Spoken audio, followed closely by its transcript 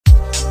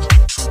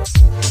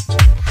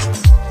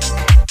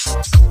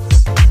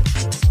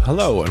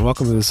Hello, and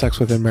welcome to the Sex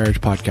Within Marriage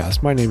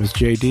podcast. My name is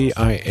JD.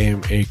 I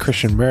am a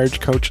Christian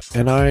marriage coach,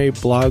 and I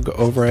blog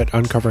over at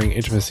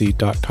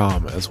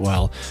uncoveringintimacy.com as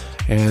well.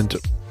 And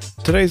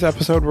today's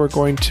episode, we're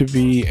going to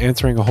be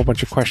answering a whole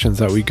bunch of questions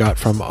that we got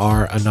from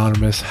our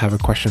anonymous Have a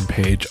Question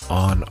page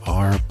on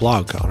our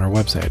blog, on our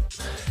website.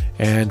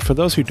 And for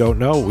those who don't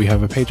know, we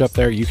have a page up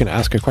there. You can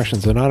ask your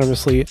questions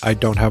anonymously. I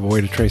don't have a way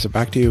to trace it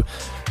back to you.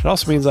 It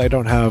also means I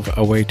don't have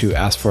a way to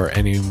ask for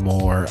any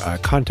more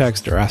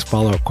context or ask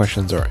follow-up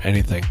questions or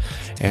anything.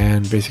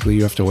 And basically,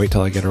 you have to wait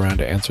till I get around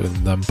to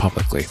answering them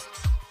publicly.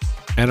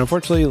 And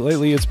unfortunately,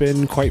 lately it's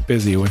been quite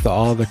busy with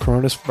all the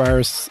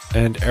coronavirus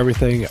and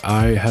everything.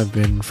 I have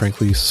been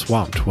frankly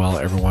swamped while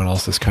everyone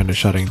else is kind of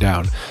shutting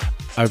down.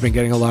 I've been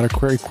getting a lot of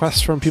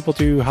requests from people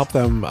to help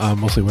them,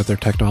 mostly with their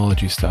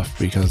technology stuff,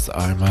 because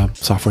I'm a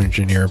software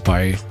engineer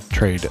by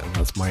trade, and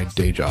that's my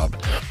day job.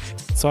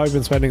 So I've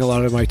been spending a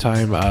lot of my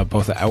time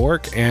both at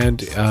work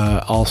and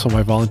also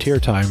my volunteer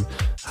time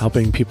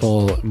helping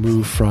people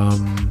move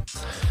from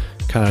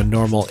kind of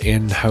normal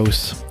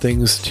in-house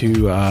things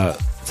to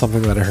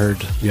something that I heard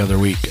the other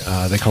week.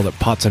 They called it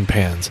pots and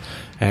pans.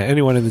 And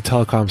anyone in the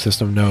telecom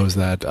system knows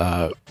that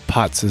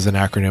POTS is an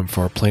acronym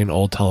for plain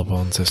old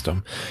telephone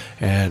system.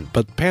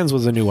 But PANS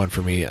was a new one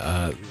for me.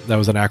 That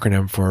was an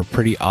acronym for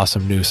pretty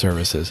awesome new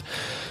services.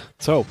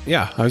 So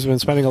yeah, I've been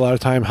spending a lot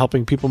of time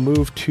helping people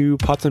move to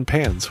pots and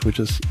pans, which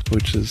has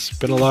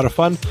been a lot of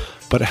fun,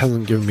 but it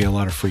hasn't given me a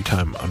lot of free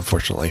time,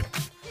 unfortunately.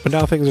 But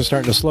now things are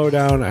starting to slow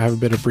down. I have a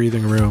bit of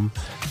breathing room,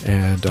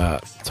 and so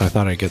I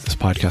thought I'd get this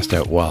podcast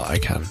out while I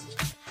can.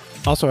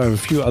 Also, I have a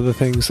few other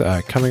things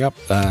coming up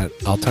that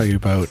I'll tell you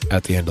about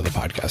at the end of the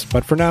podcast.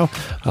 But for now,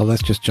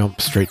 let's just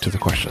jump straight to the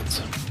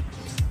questions.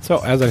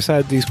 So, as I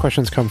said, these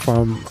questions come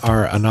from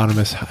our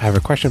anonymous Have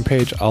a Question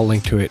page. I'll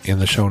link to it in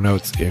the show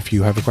notes if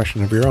you have a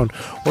question of your own.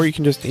 Or you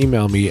can just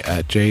email me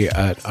at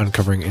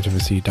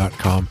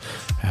j@uncoveringintimacy.com.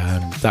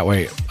 And that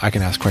way I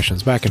can ask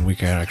questions back and we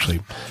can actually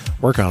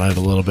work on it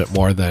a little bit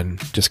more than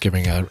just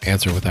giving an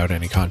answer without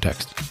any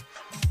context.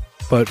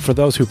 But for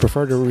those who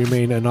prefer to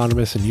remain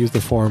anonymous and use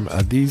the forum,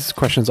 these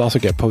questions also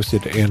get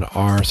posted in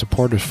our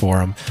supporters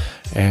forum,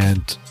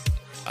 and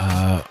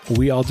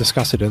we all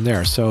discuss it in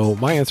there. So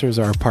my answers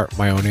are part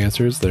my own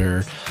answers.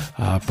 They're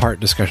part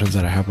discussions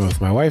that I have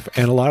with my wife,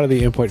 and a lot of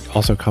the input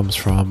also comes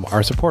from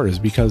our supporters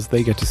because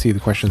they get to see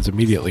the questions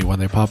immediately when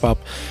they pop up.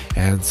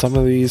 And some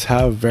of these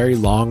have very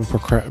long,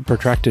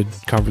 protracted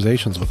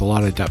conversations with a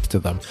lot of depth to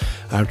them.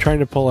 I'm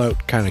trying to pull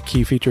out kind of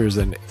key features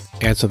and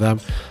answer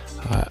them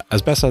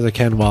as best as I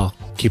can while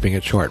keeping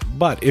it short.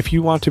 But if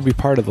you want to be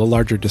part of the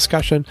larger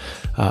discussion,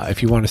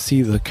 if you want to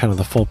see the kind of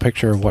the full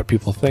picture of what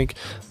people think,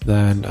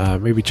 then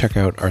maybe check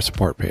out our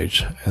support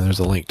page. And there's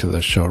a link to the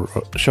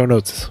show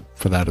notes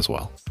for that as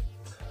well.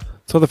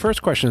 So the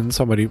first question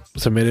somebody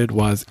submitted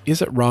was,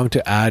 is it wrong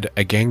to add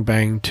a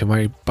gangbang to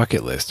my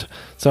bucket list?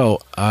 So,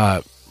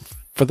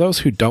 for those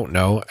who don't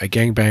know, a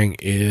gangbang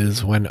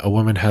is when a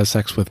woman has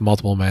sex with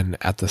multiple men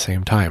at the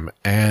same time.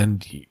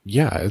 And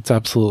yeah, it's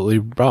absolutely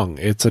wrong.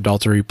 It's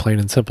adultery, plain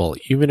and simple.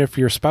 Even if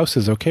your spouse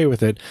is okay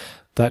with it,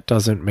 that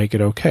doesn't make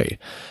it okay.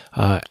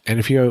 And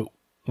if you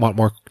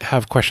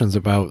have questions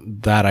about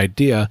that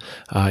idea,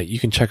 you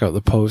can check out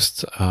the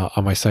post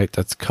on my site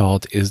that's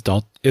called Is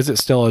It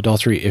Still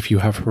Adultery If You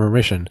Have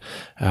Permission,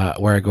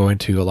 where I go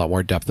into a lot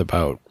more depth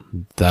about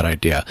that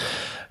idea.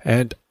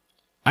 And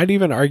I'd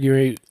even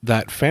argue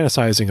that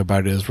fantasizing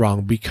about it is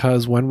wrong,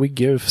 because when we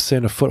give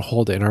sin a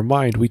foothold in our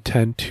mind, we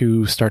tend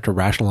to start to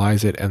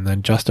rationalize it and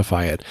then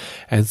justify it.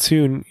 And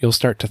soon you'll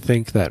start to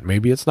think that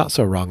maybe it's not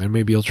so wrong, and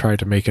maybe you'll try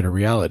to make it a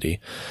reality.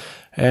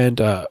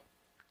 And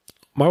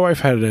my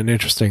wife had an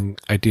interesting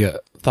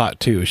thought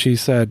too. She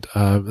said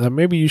that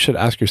maybe you should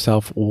ask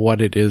yourself what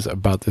it is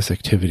about this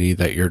activity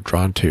that you're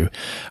drawn to.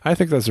 I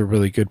think that's a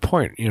really good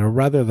point.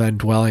 Rather than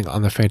dwelling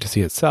on the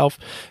fantasy itself,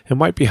 it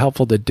might be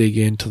helpful to dig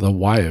into the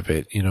why of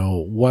it.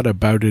 What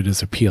about it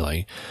is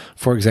appealing?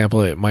 For example,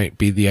 it might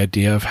be the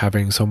idea of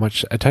having so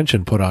much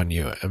attention put on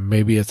you. And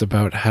maybe it's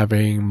about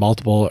having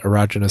multiple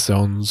erogenous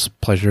zones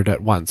pleasured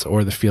at once,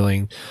 or the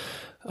feeling,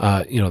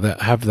 that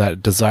have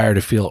that desire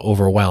to feel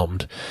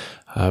overwhelmed.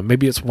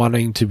 Maybe it's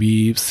wanting to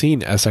be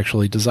seen as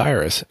sexually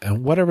desirous.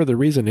 And whatever the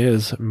reason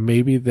is,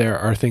 maybe there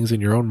are things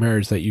in your own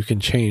marriage that you can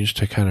change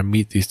to kind of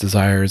meet these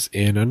desires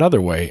in another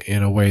way,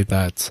 in a way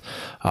that's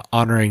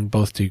honoring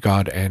both to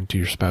God and to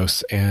your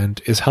spouse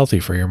and is healthy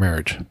for your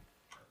marriage.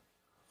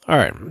 All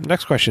right,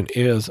 next question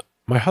is,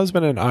 my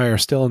husband and I are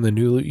still in the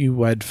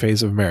newlywed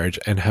phase of marriage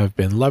and have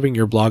been loving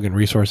your blog and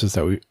resources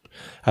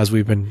as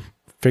we've been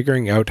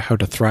figuring out how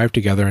to thrive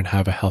together and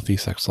have a healthy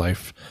sex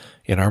life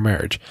in our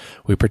marriage.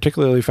 We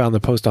particularly found the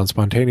post on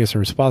spontaneous and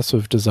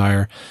responsive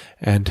desire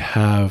and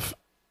have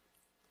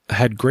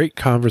had great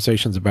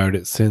conversations about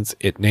it since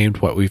it named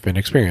what we've been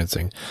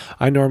experiencing.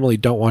 I normally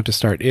don't want to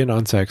start in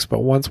on sex, but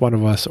once one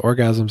of us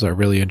orgasms, I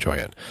really enjoy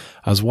it.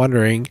 I was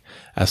wondering,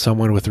 as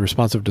someone with a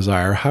responsive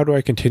desire, how do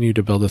I continue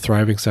to build a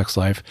thriving sex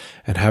life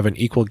and have an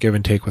equal give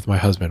and take with my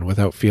husband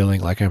without feeling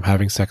like I'm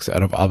having sex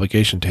out of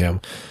obligation to him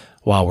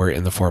while we're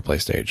in the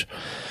foreplay stage?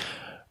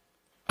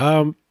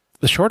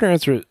 The short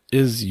answer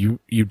is you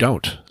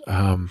don't.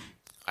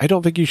 I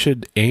don't think you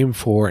should aim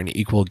for an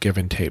equal give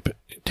and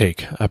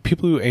take.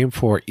 People who aim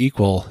for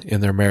equal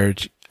in their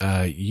marriage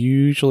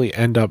usually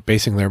end up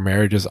basing their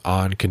marriages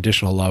on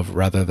conditional love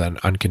rather than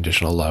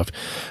unconditional love.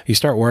 You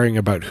start worrying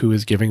about who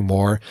is giving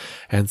more,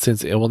 and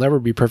since it will never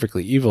be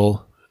perfectly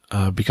evil,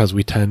 because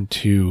we tend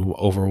to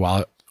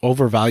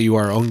overvalue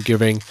our own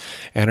giving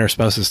and our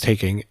spouse's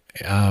taking,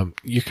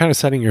 you're kind of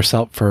setting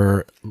yourself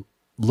for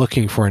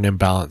looking for an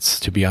imbalance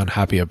to be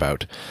unhappy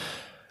about.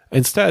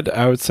 Instead,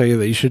 I would say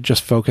that you should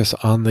just focus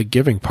on the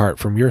giving part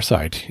from your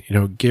side.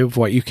 Give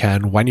what you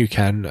can, when you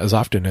can, as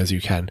often as you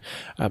can.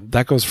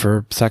 That goes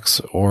for sex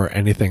or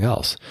anything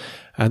else.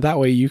 And that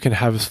way you can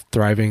have a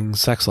thriving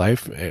sex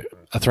life,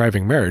 a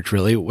thriving marriage,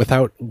 really,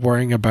 without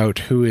worrying about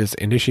who is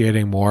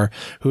initiating more,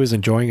 who is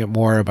enjoying it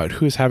more, about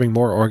who is having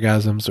more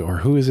orgasms, or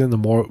who is in the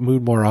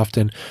mood more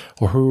often,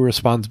 or who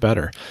responds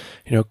better.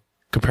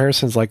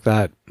 Comparisons like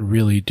that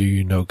really do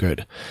you no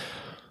good.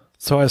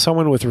 So as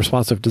someone with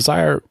responsive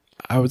desire,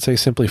 I would say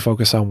simply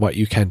focus on what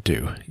you can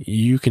do.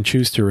 You can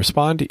choose to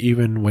respond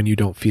even when you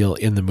don't feel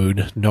in the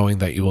mood, knowing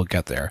that you will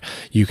get there.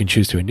 You can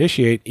choose to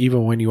initiate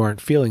even when you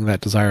aren't feeling that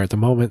desire at the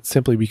moment,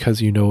 simply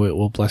because you know it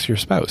will bless your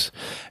spouse.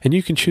 And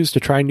you can choose to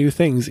try new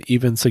things,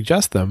 even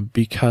suggest them,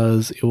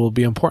 because it will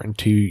be important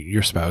to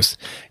your spouse,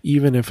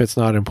 even if it's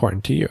not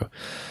important to you.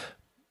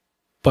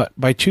 But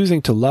by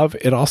choosing to love,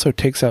 it also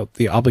takes out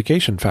the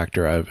obligation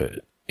factor out of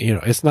it.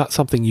 It's not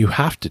something you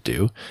have to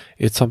do.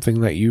 It's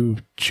something that you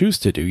choose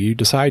to do. You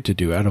decide to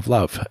do out of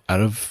love, out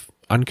of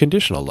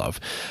unconditional love,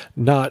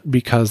 not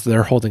because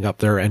they're holding up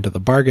their end of the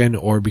bargain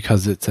or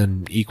because it's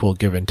an equal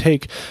give and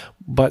take,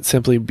 but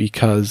simply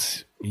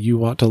because you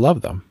want to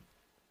love them.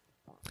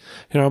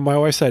 My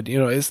wife said,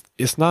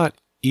 it's not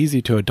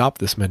easy to adopt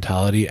this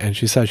mentality, and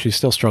she says she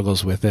still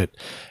struggles with it.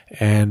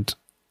 And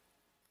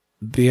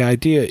the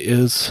idea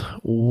is,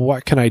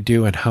 what can I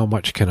do and how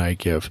much can I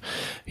give?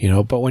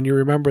 But when you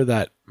remember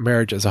that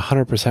marriage is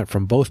 100%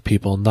 from both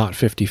people, not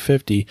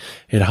 50-50,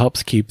 it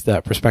helps keep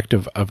that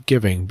perspective of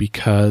giving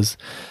because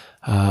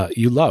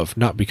you love,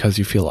 not because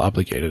you feel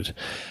obligated.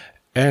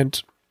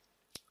 And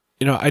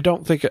I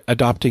don't think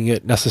adopting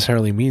it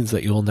necessarily means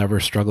that you will never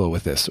struggle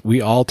with this.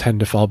 We all tend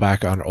to fall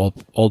back on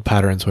old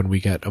patterns when we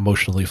get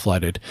emotionally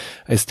flooded.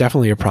 It's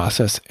definitely a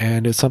process,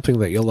 and it's something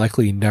that you'll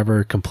likely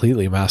never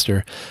completely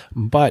master.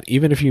 But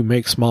even if you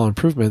make small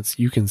improvements,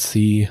 you can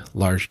see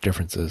large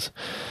differences.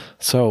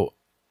 So,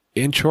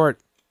 in short,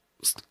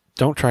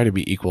 don't try to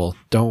be equal.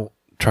 Don't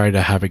try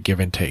to have a give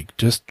and take.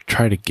 Just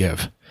try to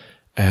give.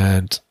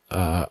 And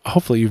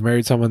hopefully you've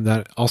married someone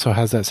that also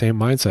has that same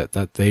mindset,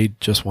 that they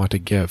just want to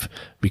give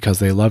because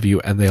they love you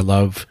and they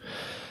love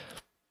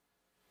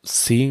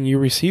seeing you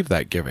receive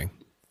that giving.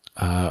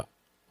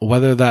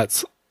 Whether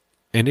that's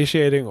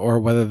initiating or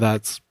whether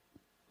that's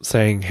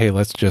saying, hey,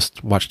 let's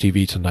just watch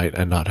TV tonight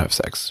and not have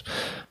sex.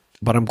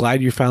 But I'm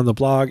glad you found the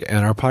blog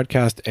and our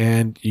podcast,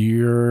 and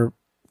you're,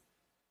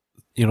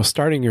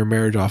 starting your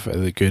marriage off at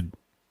a good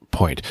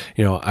point.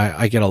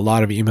 I get a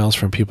lot of emails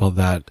from people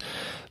that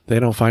they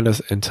don't find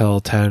us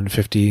until 10,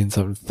 15,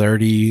 some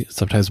 30,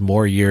 sometimes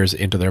more years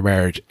into their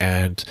marriage.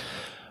 And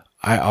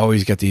I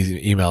always get these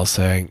emails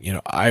saying,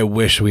 I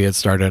wish we had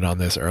started on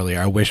this earlier.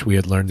 I wish we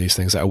had learned these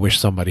things. I wish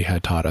somebody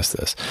had taught us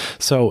this.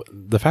 So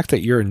the fact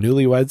that you're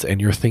newlyweds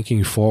and you're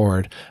thinking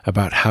forward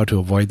about how to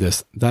avoid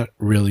this, that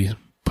really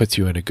puts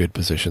you in a good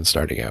position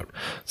starting out.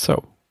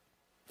 So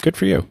good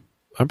for you.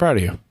 I'm proud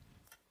of you.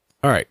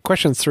 All right.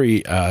 Question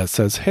 3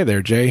 says, hey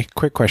there, Jay,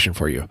 quick question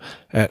for you.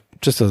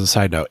 Just as a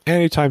side note,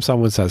 anytime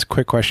someone says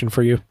quick question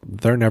for you,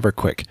 they're never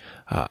quick.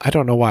 I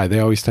don't know why. They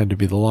always tend to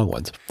be the long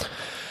ones.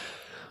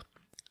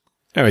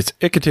 Anyways,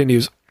 it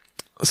continues.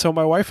 So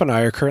my wife and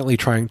I are currently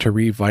trying to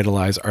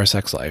revitalize our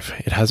sex life.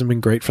 It hasn't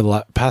been great for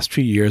the past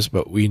few years,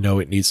 but we know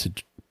it needs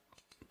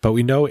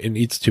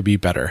to be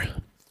better.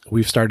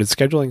 We've started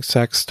scheduling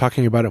sex,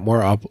 talking about it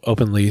more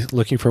openly,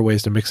 looking for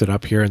ways to mix it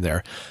up here and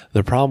there.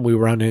 The problem we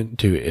run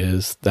into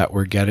is that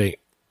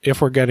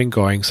if we're getting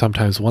going,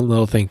 sometimes one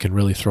little thing can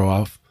really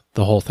throw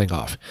the whole thing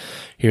off.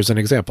 Here's an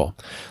example.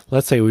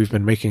 Let's say we've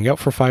been making out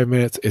for 5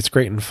 minutes. It's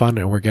great and fun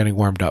and we're getting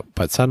warmed up,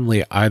 but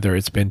suddenly either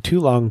it's been too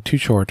long, too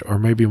short, or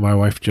maybe my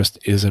wife just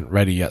isn't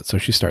ready yet, so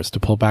she starts to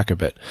pull back a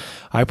bit.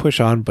 I push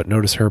on, but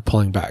notice her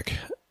pulling back.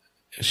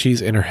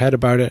 She's in her head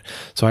about it,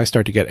 so I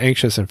start to get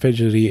anxious and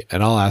fidgety,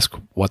 and I'll ask,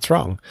 what's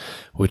wrong?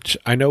 Which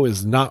I know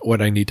is not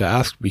what I need to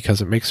ask because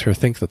it makes her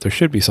think that there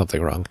should be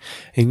something wrong.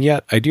 And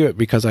yet I do it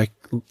because I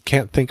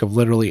can't think of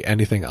literally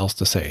anything else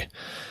to say.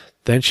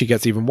 Then she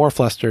gets even more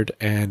flustered,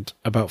 and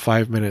in about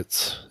 5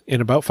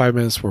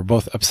 minutes, we're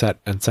both upset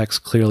and sex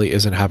clearly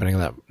isn't happening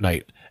that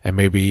night, and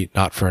maybe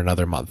not for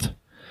another month.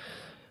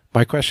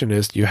 My question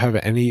is, do you have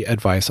any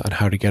advice on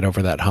how to get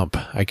over that hump?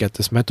 I get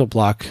this mental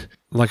block,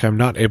 like I'm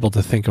not able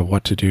to think of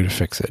what to do to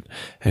fix it.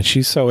 And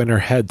she's so in her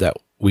head that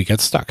we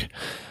get stuck.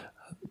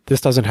 This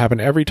doesn't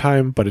happen every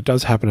time, but it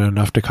does happen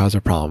enough to cause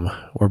a problem.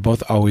 We're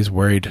both always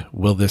worried,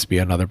 will this be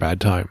another bad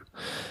time?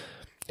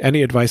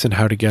 Any advice on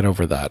how to get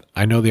over that?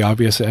 I know the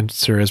obvious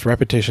answer is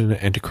repetition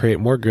and to create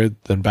more good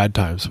than bad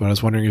times, but I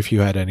was wondering if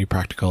you had any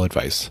practical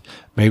advice.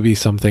 Maybe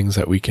some things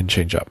that we can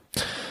change up.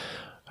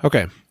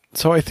 Okay,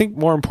 so I think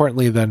more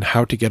importantly than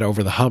how to get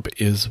over the hump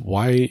is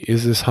why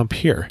is this hump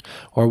here?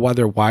 Or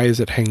why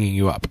is it hanging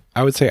you up?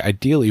 I would say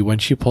ideally when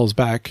she pulls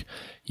back,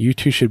 you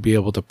two should be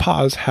able to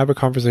pause, have a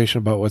conversation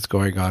about what's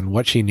going on,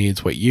 what she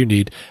needs, what you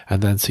need,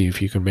 and then see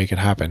if you can make it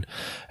happen.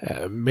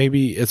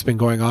 Maybe it's been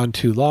going on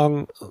too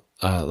long,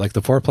 like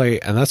the foreplay,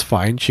 and that's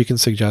fine. She can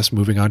suggest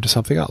moving on to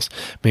something else.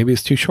 Maybe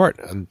it's too short,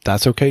 and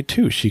that's okay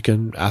too. She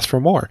can ask for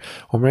more.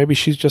 Or maybe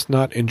she's just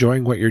not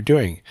enjoying what you're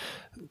doing.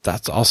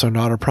 That's also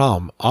not a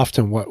problem.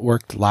 Often what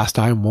worked last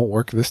time won't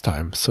work this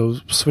time. So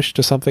switch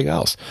to something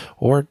else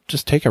or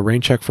just take a rain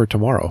check for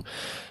tomorrow.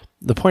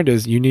 The point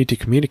is you need to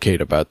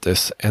communicate about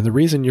this. And the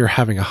reason you're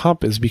having a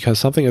hump is because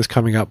something is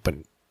coming up, but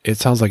it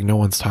sounds like no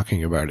one's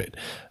talking about it.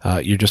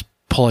 You're just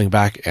pulling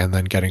back and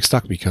then getting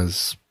stuck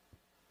because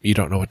you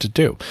don't know what to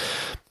do.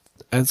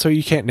 And so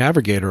you can't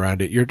navigate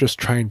around it. You're just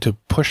trying to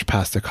push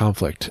past the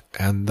conflict.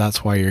 And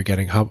that's why you're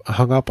getting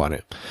hung up on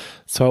it.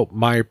 So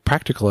my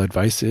practical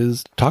advice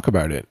is talk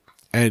about it.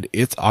 And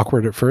it's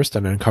awkward at first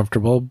and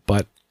uncomfortable,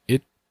 but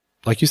it,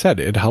 like you said,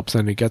 it helps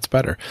and it gets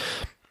better.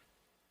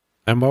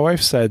 And my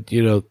wife said,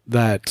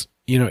 that,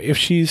 if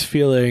she's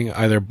feeling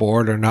either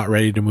bored or not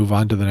ready to move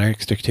on to the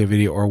next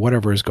activity or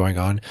whatever is going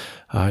on,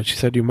 she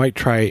said you might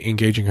try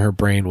engaging her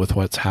brain with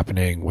what's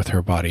happening with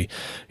her body,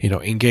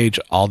 engage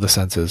all the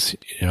senses.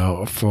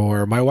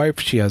 For my wife,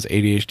 she has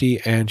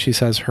ADHD and she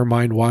says her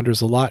mind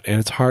wanders a lot and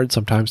it's hard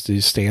sometimes to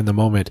stay in the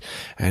moment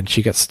and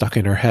she gets stuck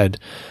in her head.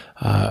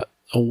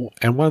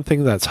 And one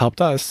thing that's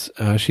helped us,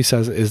 she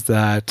says, is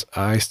that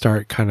I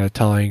start kind of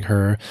telling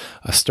her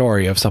a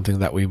story of something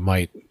that we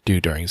might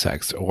do during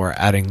sex or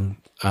adding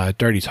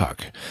dirty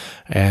talk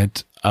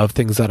and of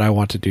things that I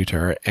want to do to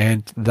her.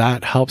 And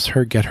that helps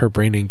her get her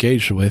brain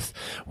engaged with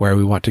where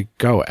we want to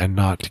go and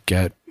not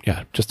get,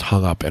 just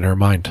hung up in her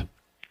mind.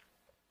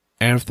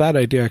 And if that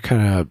idea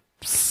kind of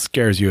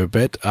scares you a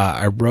bit,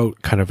 I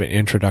wrote kind of an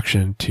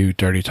introduction to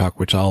dirty talk,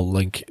 which I'll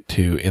link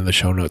to in the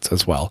show notes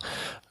as well.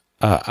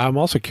 I'm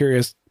also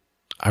curious,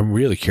 I'm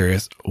really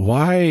curious,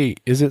 why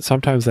is it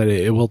sometimes that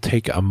it will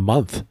take a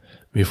month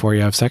before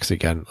you have sex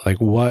again?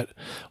 Like what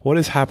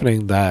is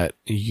happening that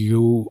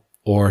you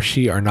or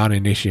she are not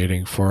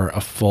initiating for a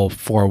full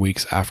 4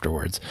 weeks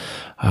afterwards?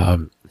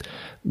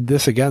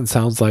 This again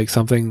sounds like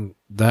something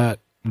that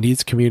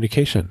needs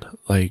communication.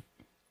 Like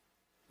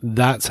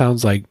that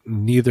sounds like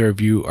neither of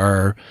you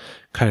are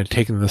kind of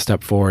taking the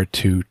step forward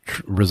to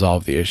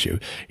resolve the issue.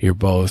 You're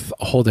both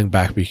holding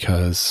back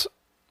because,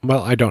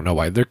 well, I don't know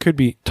why. There could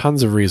be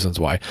tons of reasons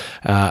why,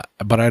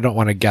 but I don't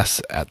want to guess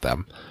at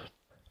them.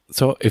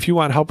 So if you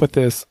want help with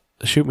this,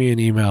 shoot me an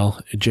email,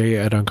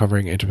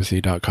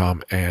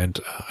 j@uncoveringintimacy.com, and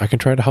I can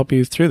try to help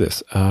you through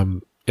this.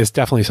 It's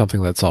definitely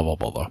something that's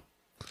solvable, though.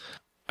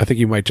 I think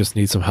you might just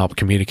need some help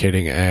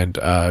communicating and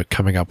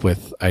coming up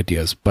with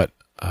ideas, but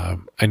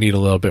I need a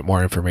little bit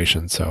more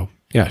information. So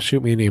yeah,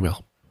 shoot me an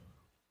email.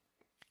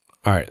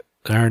 All right.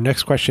 Our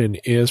next question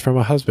is from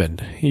a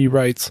husband. He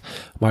writes,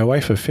 my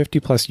wife of 50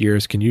 plus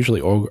years can usually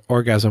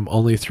orgasm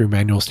only through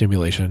manual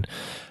stimulation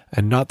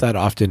and not that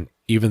often,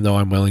 even though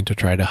I'm willing to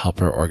try to help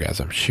her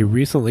orgasm. She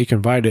recently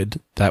confided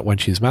that when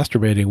she's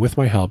masturbating with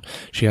my help,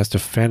 she has to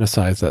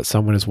fantasize that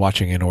someone is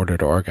watching in order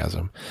to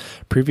orgasm.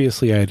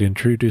 Previously, I had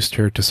introduced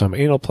her to some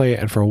anal play,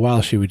 and for a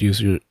while she would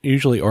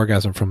usually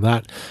orgasm from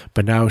that,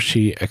 but now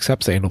she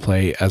accepts anal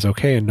play as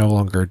okay and no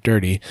longer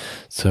dirty,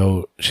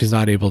 so she's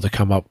not able to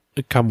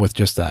come with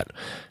just that.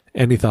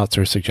 Any thoughts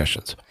or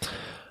suggestions?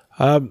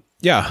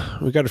 Yeah,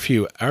 we got a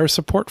few. Our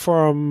support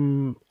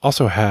forum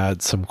also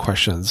had some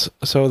questions.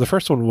 So the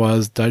first one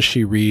was, does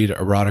she read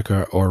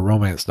erotica or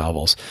romance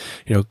novels?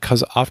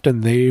 Because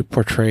often they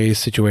portray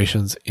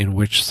situations in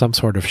which some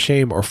sort of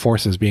shame or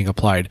force is being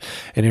applied.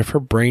 And if her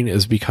brain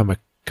has become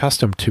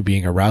accustomed to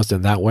being aroused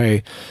in that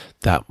way,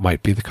 that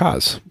might be the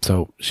cause.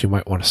 So she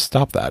might want to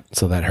stop that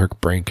so that her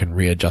brain can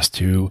readjust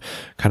to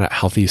kind of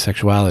healthy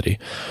sexuality.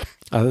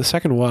 The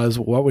second was,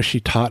 what was she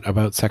taught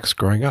about sex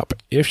growing up?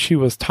 If she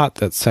was taught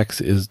that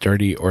sex is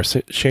dirty or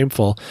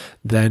shameful,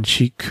 then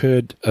she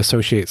could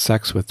associate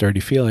sex with dirty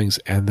feelings,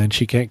 and then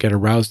she can't get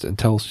aroused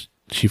until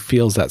she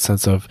feels that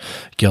sense of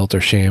guilt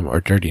or shame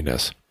or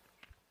dirtiness.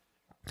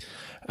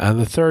 And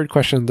the third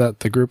question that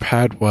the group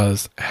had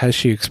was, has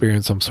she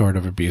experienced some sort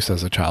of abuse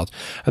as a child?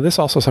 And this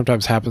also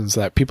sometimes happens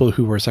that people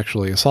who were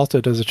sexually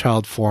assaulted as a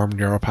child form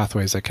neural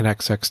pathways that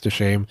connect sex to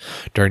shame,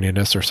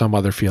 dirtiness, or some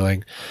other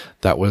feeling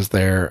that was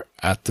there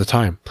at the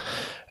time.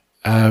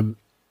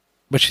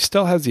 But she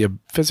still has the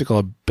physical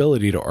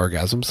ability to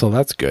orgasm, so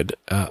that's good.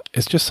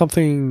 It's just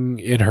something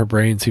in her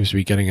brain seems to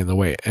be getting in the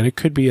way. And it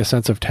could be a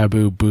sense of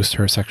taboo boost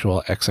her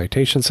sexual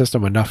excitation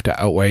system enough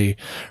to outweigh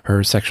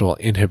her sexual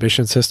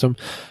inhibition system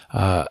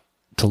to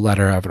let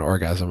her have an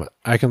orgasm.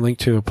 I can link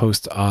to a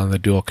post on the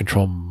dual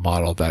control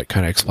model that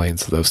kind of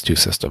explains those two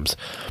systems.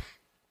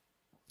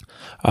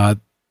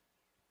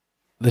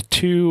 The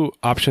two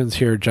options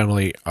here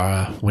generally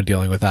when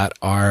dealing with that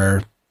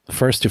are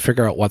first to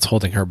figure out what's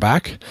holding her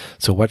back.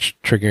 So what's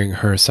triggering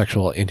her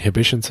sexual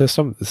inhibition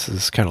system. This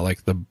is kind of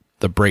like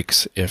the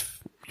brakes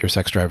if your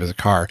sex drive is a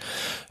car.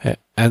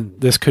 And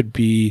this could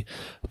be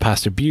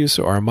past abuse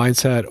or a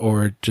mindset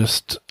or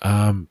just,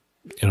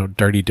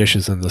 dirty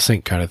dishes in the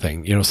sink kind of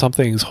thing.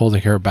 Something's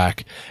holding her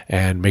back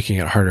and making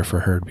it harder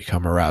for her to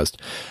become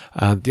aroused.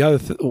 The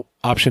other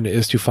option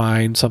is to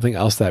find something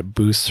else that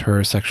boosts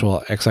her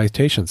sexual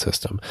excitation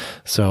system.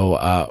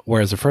 So,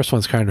 whereas the first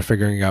one's kind of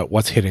figuring out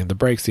what's hitting the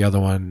brakes, the other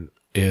one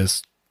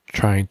is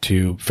trying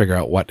to figure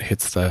out what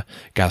hits the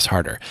gas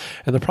harder.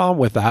 And the problem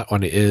with that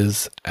one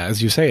is,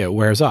 as you say, it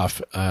wears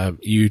off.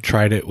 You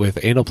tried it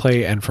with anal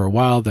play, and for a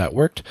while that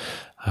worked.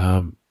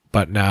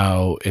 But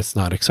now it's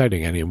not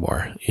exciting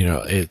anymore.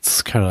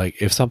 It's kind of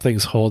like if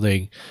something's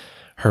holding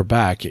her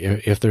back,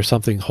 if there's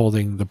something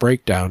holding the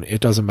brake down, it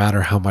doesn't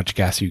matter how much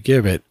gas you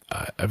give it.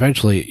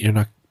 Eventually, you're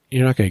not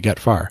going to get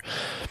far.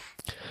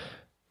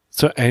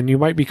 So, and you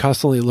might be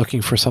constantly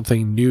looking for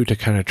something new to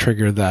kind of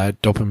trigger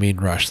that dopamine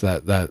rush,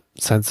 that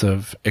sense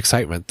of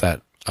excitement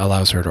that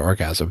allows her to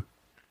orgasm.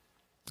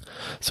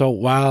 So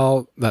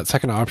while that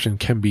second option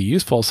can be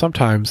useful,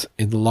 sometimes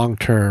in the long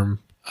term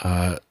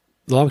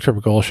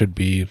goal should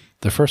be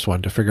the first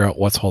one, to figure out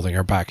what's holding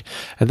her back.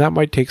 And that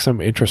might take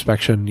some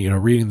introspection,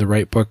 reading the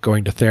right book,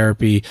 going to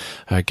therapy,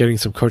 getting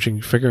some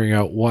coaching, figuring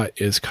out what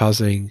is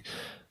causing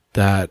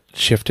that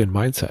shift in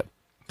mindset.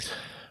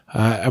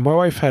 And my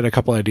wife had a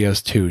couple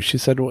ideas too. She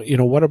said, well,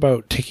 what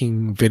about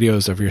taking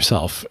videos of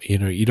yourself?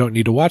 You don't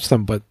need to watch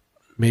them, but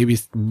maybe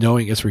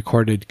knowing it's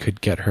recorded could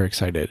get her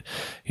excited.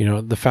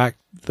 The fact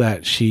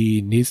that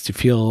she needs to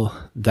feel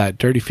that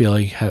dirty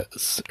feeling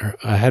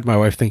had my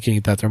wife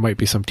thinking that there might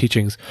be some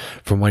teachings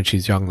from when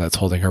she's young that's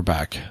holding her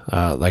back,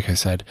 like I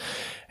said.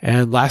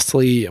 And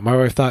lastly, my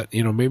wife thought,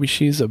 maybe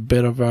she's a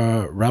bit of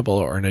a rebel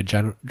or an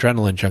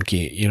adrenaline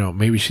junkie.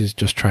 Maybe she's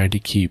just trying to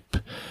keep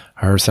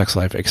her sex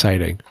life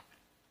exciting.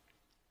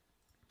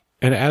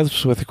 And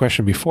as with the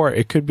question before,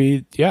 it could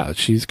be,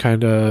 she's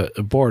kind of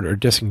bored or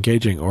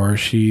disengaging, or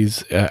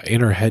she's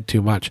in her head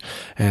too much.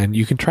 And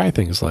you can try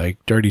things like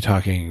dirty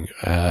talking,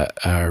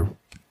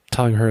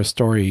 telling her a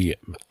story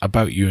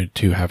about you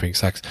two having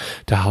sex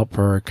to help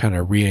her kind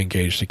of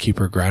re-engage, to keep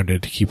her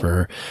grounded, to keep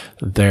her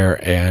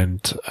there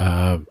and,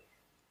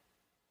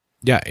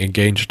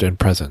 engaged and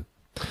present.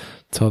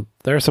 So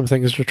there are some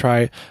things to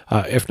try.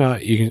 If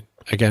not, you can,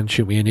 again,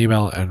 shoot me an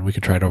email and we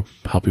can try to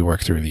help you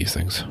work through these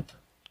things.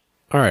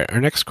 All right,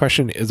 our next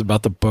question is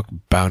about the book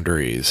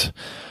Boundaries.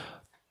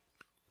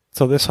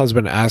 So this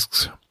husband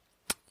asks,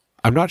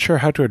 I'm not sure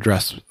how to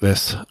address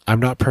this. I'm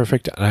not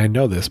perfect, and I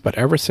know this, but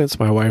ever since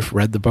my wife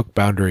read the book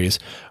Boundaries,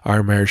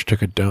 our marriage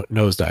took a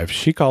nosedive.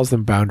 She calls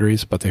them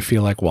boundaries, but they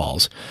feel like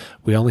walls.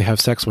 We only have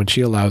sex when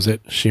she allows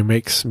it. She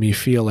makes me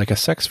feel like a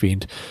sex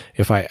fiend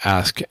if I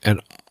ask,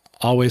 and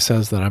always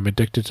says that I'm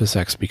addicted to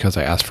sex because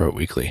I ask for it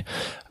weekly.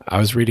 I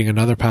was reading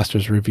another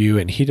pastor's review,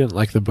 and he didn't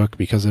like the book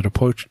because it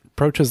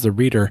approaches the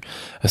reader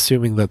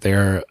assuming that they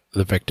are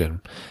the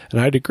victim.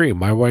 And I'd agree.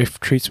 My wife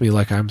treats me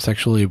like I'm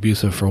sexually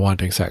abusive for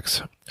wanting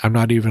sex. I'm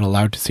not even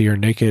allowed to see her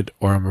naked,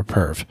 or I'm a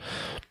perv.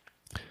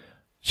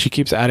 She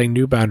keeps adding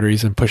new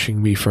boundaries and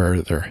pushing me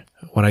further.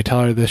 When I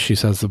tell her this, she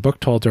says the book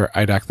told her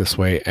I'd act this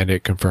way, and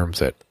it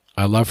confirms it.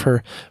 I love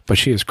her, but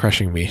she is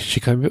crushing me. She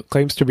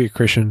claims to be a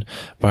Christian,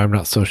 but I'm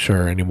not so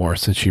sure anymore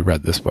since she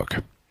read this book.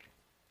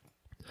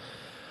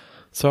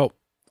 So,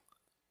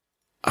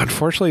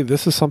 unfortunately,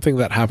 this is something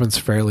that happens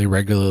fairly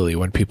regularly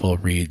when people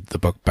read the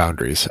book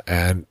Boundaries.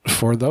 And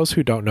for those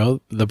who don't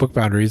know, the book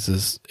Boundaries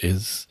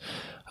is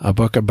a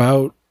book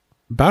about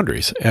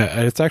boundaries.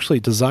 And it's actually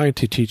designed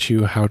to teach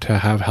you how to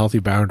have healthy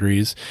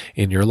boundaries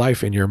in your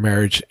life, in your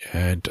marriage.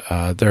 And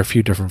there are a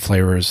few different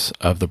flavors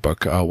of the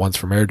book. One's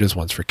for marriages,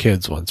 one's for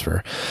kids, one's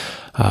for,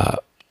 I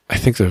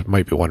think there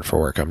might be one for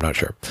work. I'm not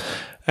sure.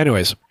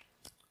 Anyways.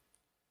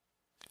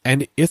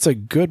 And it's a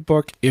good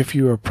book if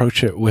you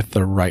approach it with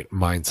the right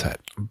mindset,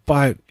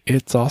 but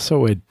it's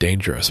also a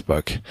dangerous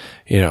book.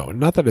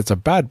 Not that it's a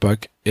bad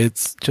book,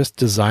 it's just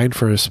designed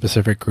for a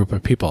specific group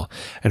of people.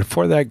 And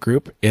for that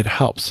group, it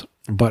helps.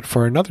 But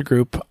for another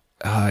group,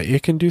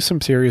 it can do some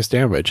serious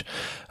damage.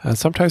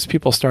 Sometimes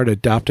people start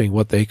adopting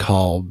what they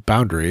call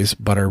boundaries,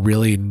 but are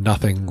really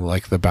nothing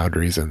like the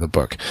boundaries in the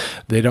book.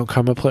 They don't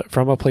come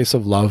from a place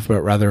of love,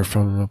 but rather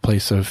from a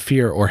place of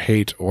fear or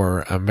hate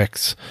or a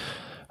mix.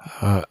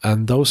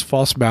 And those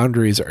false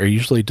boundaries are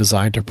usually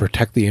designed to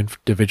protect the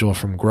individual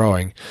from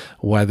growing,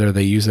 whether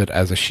they use it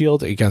as a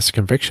shield against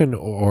conviction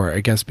or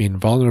against being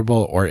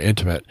vulnerable or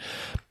intimate.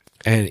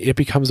 And it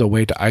becomes a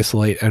way to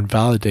isolate and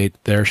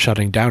validate their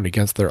shutting down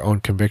against their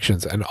own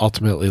convictions, and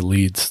ultimately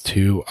leads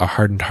to a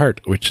hardened heart,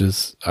 which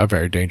is a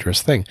very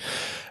dangerous thing.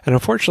 And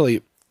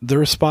unfortunately, the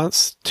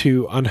response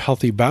to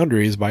unhealthy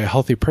boundaries by a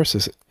healthy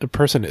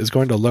person is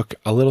going to look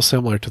a little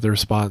similar to the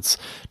response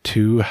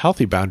to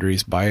healthy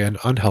boundaries by an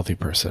unhealthy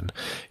person.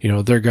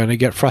 They're going to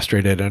get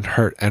frustrated and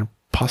hurt and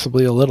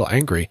possibly a little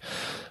angry.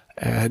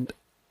 And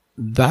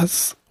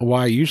that's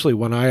why usually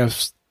when I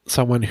have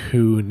someone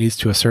who needs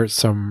to assert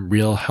some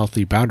real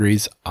healthy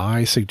boundaries,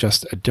 I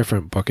suggest a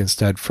different book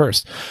instead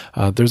first.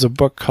 There's a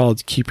book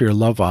called Keep Your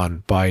Love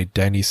On by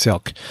Danny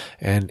Silk,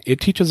 and it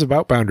teaches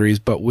about boundaries,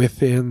 but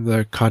within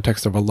the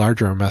context of a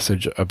larger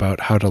message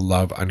about how to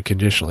love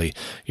unconditionally,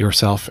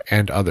 yourself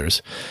and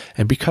others.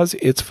 And because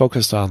it's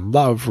focused on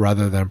love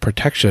rather than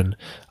protection,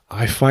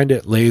 I find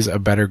it lays a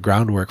better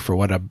groundwork for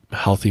what a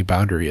healthy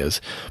boundary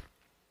is.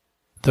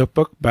 The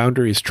book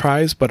Boundaries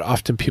tries, but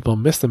often people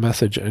miss the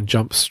message and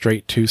jump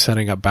straight to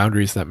setting up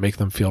boundaries that make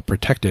them feel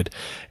protected.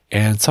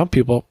 And some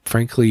people,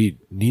 frankly,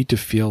 need to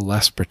feel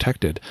less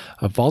protected.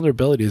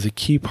 Vulnerability is a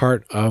key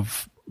part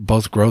of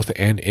both growth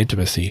and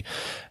intimacy.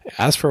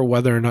 As for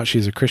whether or not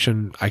she's a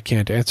Christian, I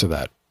can't answer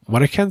that.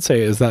 What I can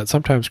say is that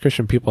sometimes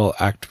Christian people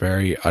act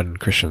very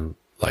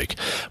un-Christian-like,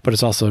 but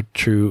it's also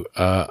true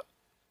that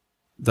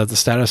the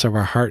status of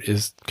our heart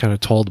is kind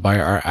of told by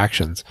our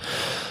actions.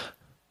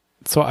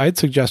 So I'd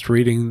suggest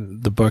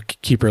reading the book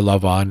Keep Your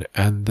Love On,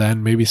 and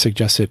then maybe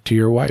suggest it to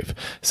your wife.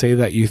 Say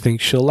that you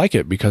think she'll like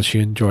it because she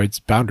enjoys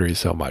boundaries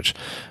so much.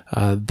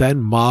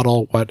 Then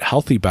model what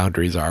healthy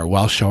boundaries are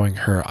while showing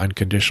her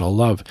unconditional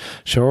love.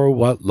 Show her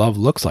what love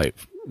looks like,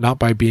 not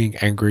by being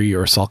angry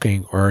or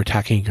sulking or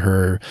attacking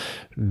her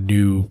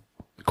new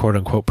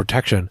quote-unquote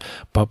protection,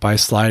 but by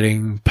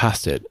sliding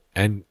past it.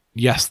 And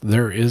yes,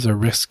 there is a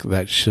risk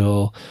that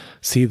she'll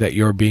see that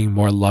you're being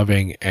more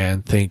loving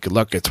and think,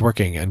 look, it's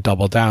working, and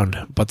double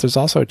down. But there's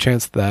also a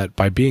chance that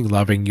by being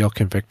loving, you'll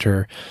convict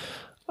her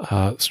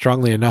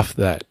strongly enough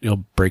that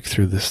you'll break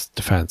through this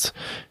defense.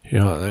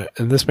 And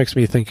this makes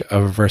me think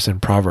of a verse in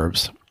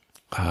Proverbs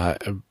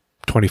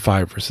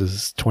 25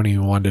 verses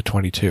 21 to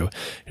 22.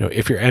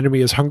 If your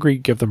enemy is hungry,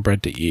 give them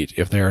bread to eat.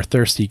 If they are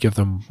thirsty, give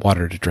them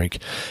water to drink.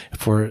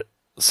 For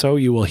so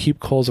you will heap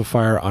coals of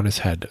fire on his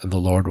head, and the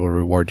Lord will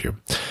reward you.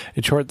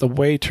 In short, the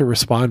way to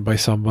respond by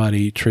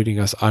somebody treating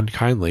us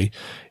unkindly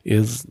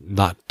is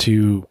not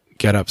to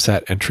get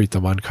upset and treat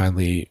them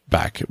unkindly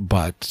back,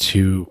 but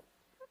to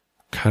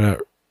kind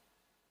of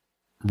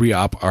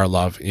re-up our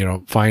love,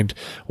 find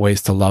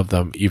ways to love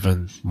them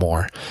even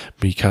more.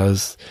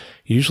 Because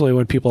usually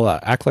when people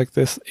act like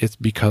this, it's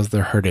because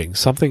they're hurting.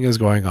 Something is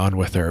going on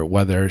with her,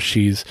 whether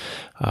she's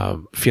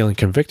feeling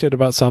convicted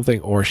about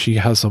something or she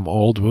has some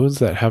old wounds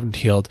that haven't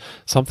healed.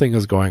 Something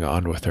is going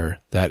on with her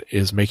that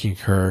is making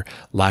her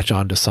latch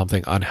on to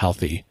something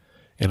unhealthy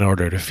in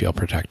order to feel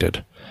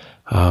protected.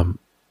 So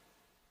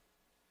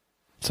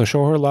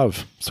show her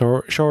love.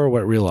 So show her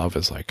what real love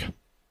is like.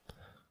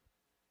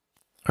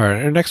 All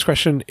right, our next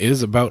question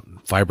is about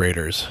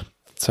vibrators.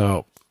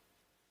 So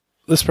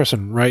this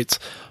person writes,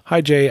 "Hi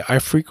Jay, I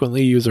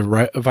frequently use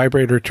a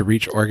vibrator to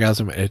reach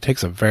orgasm, and it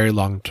takes a very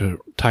long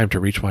time to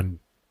reach one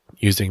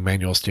using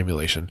manual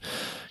stimulation.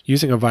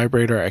 Using a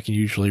vibrator, I can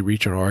usually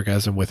reach an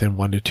orgasm within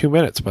 1 to 2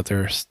 minutes,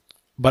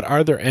 but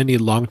are there any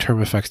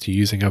long-term effects to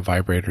using a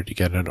vibrator to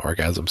get an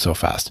orgasm so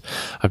fast?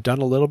 I've done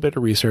a little bit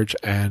of research,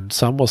 and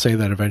some will say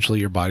that eventually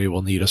your body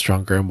will need a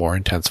stronger and more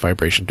intense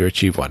vibration to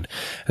achieve one,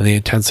 and the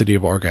intensity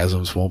of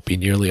orgasms won't be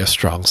nearly as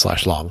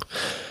strong/long.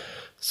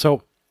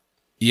 So,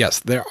 yes,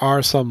 there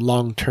are some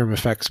long-term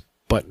effects,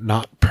 but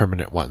not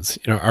permanent ones.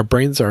 Our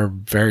brains are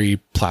very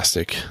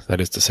plastic,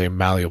 that is to say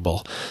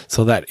malleable,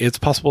 so that it's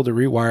possible to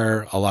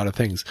rewire a lot of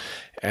things.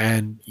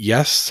 And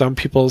yes, some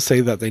people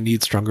say that they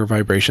need stronger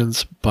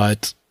vibrations,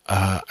 but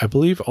I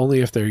believe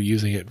only if they're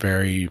using it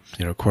very,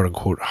 quote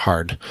unquote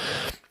hard.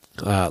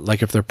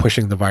 Like if they're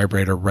pushing the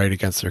vibrator right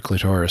against their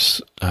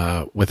clitoris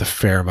with a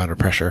fair amount of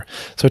pressure.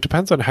 So it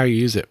depends on how you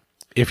use it.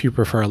 If you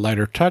prefer a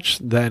lighter touch,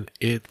 then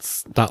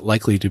it's not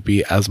likely to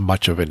be as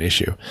much of an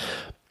issue.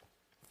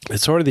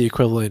 It's sort of the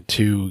equivalent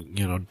to,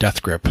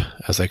 death grip,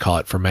 as they call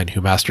it, for men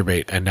who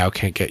masturbate and now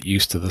can't get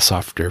used to the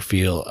softer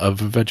feel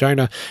of a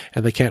vagina,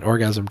 and they can't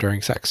orgasm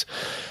during sex.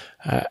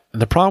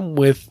 The problem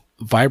with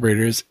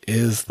vibrators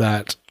is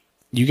that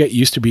you get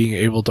used to being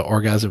able to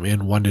orgasm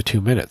in 1 to 2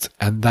 minutes,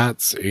 and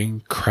that's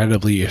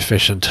incredibly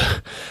efficient.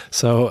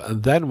 So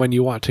then when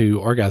you want to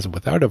orgasm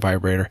without a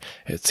vibrator,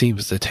 it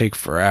seems to take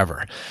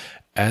forever.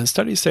 And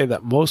studies say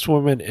that most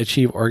women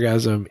achieve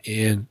orgasm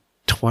in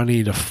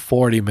 20 to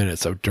 40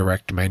 minutes of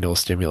direct manual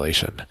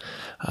stimulation.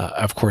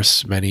 Of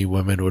course, many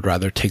women would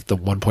rather take the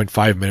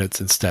 1.5 minutes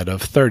instead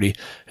of 30,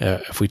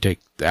 if we take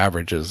the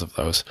averages of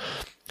those,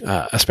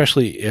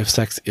 especially if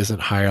sex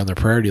isn't high on their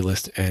priority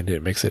list and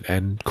it makes it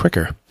end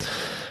quicker.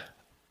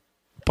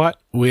 But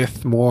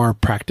with more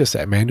practice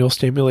at manual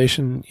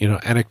stimulation,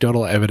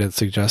 anecdotal evidence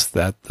suggests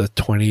that the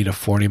 20 to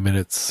 40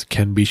 minutes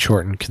can be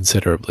shortened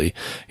considerably.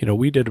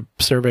 We did a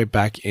survey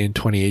back in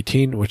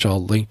 2018, which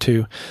I'll link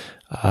to,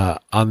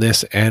 on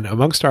this, and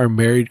amongst our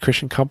married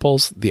Christian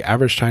couples, the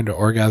average time to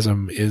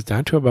orgasm is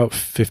down to about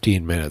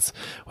 15 minutes,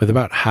 with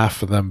about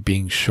half of them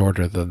being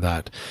shorter than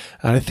that.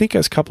 And I think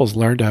as couples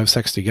learn to have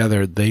sex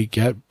together, they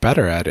get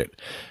better at it.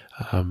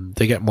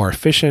 They get more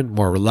efficient,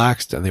 more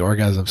relaxed, and the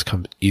orgasms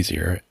come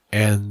easier.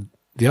 And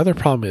the other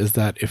problem is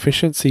that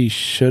efficiency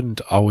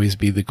shouldn't always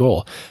be the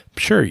goal.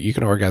 Sure, you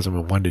can orgasm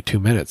in 1 to 2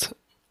 minutes,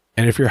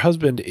 And if your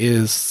husband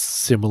is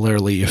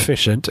similarly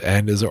efficient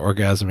and is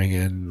orgasming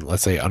in,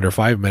 let's say, under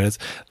 5 minutes,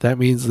 that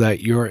means that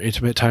your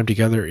intimate time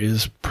together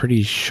is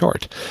pretty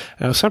short.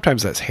 Now,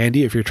 sometimes that's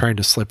handy if you're trying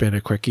to slip in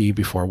a quickie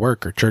before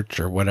work or church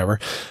or whatever.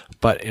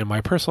 But in my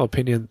personal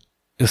opinion,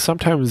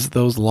 sometimes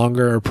those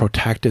longer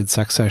protracted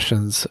sex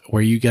sessions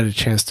where you get a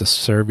chance to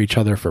serve each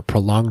other for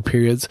prolonged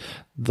periods,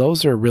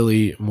 those are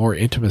really more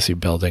intimacy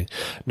building.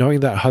 Knowing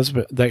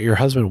that your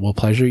husband will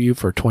pleasure you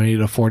for 20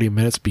 to 40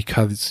 minutes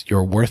because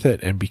you're worth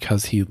it and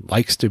because he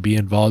likes to be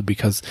involved,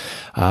 because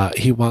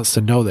he wants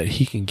to know that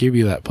he can give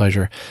you that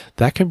pleasure,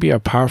 that can be a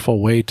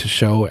powerful way to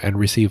show and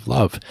receive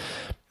love.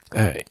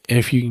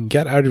 If you can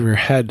get out of your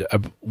head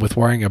with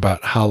worrying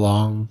about how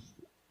long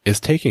it's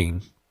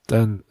taking,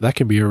 then that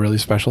can be a really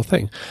special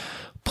thing.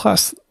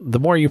 Plus, the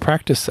more you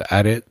practice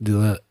at it,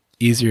 the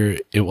easier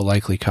it will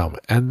likely come.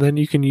 And then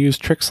you can use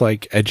tricks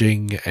like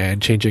edging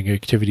and changing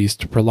activities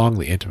to prolong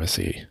the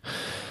intimacy.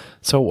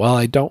 So while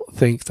I don't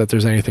think that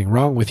there's anything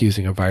wrong with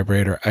using a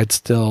vibrator, I'd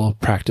still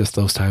practice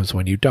those times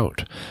when you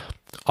don't.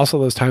 Also,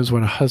 those times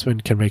when a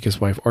husband can make his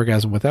wife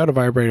orgasm without a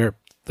vibrator,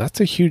 that's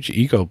a huge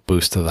ego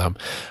boost to them.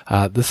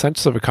 The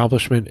sense of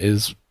accomplishment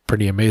is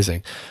pretty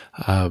amazing.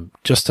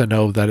 Just to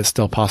know that it's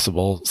still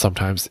possible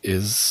sometimes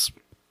is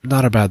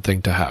not a bad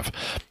thing to have.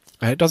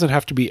 It doesn't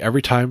have to be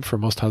every time for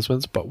most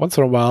husbands, but once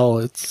in a while,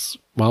 it's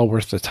well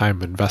worth the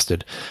time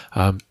invested.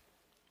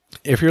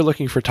 If you're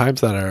looking for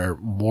times that are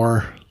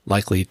more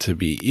likely to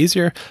be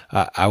easier,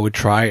 I would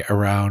try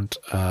around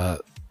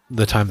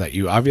the time that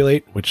you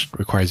ovulate, which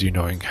requires you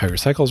knowing how your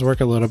cycles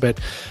work a little bit.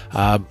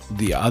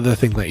 The other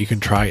thing that you can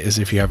try is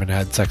if you haven't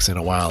had sex in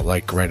a while,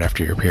 like right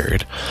after your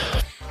period.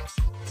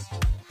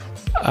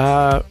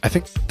 I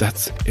think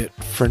that's it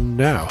for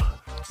now.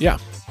 Yeah.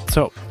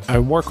 So I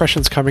have more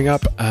questions coming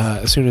up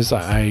as soon as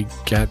I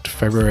get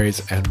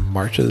February's and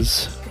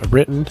March's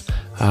written.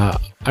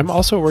 I'm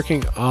also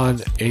working on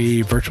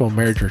a virtual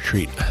marriage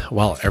retreat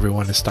while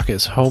everyone is stuck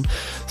at home.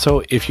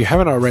 So if you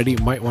haven't already, you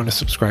might want to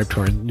subscribe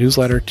to our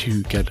newsletter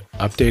to get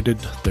updated.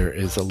 There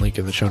is a link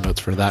in the show notes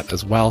for that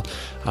as well.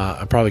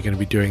 I'm probably going to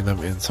be doing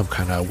them in some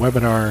kind of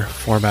webinar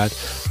format.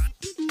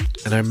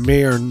 And I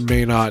may or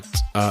may not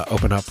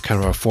open up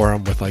kind of a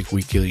forum with like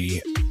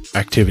weekly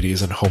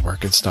activities and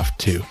homework and stuff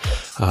too.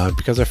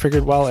 Because I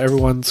figured while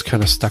everyone's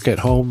kind of stuck at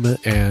home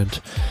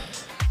and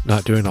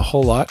not doing a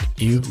whole lot,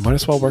 you might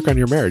as well work on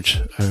your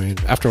marriage. I mean,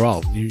 after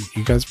all, you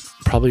guys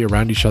probably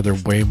around each other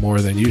way more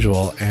than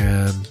usual.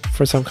 And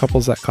for some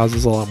couples, that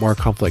causes a lot more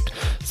conflict.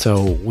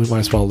 So we might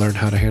as well learn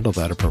how to handle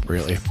that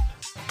appropriately.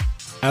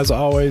 As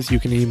always, you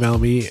can email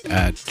me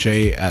at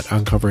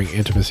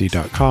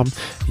j@uncoveringintimacy.com.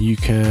 You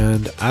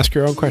can ask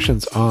your own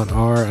questions on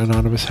our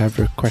Anonymous Have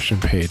a Question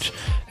page.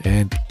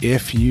 And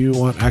if you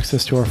want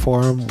access to our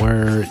forum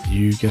where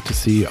you get to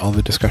see all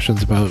the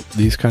discussions about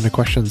these kind of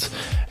questions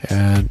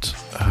and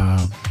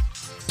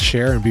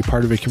share and be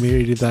part of a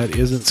community that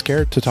isn't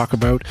scared to talk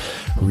about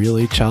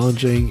really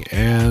challenging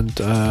and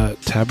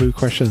taboo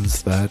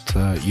questions that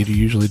you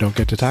usually don't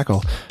get to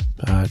tackle,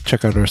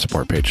 check out our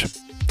support page.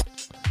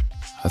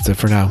 That's it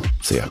for now.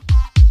 See ya.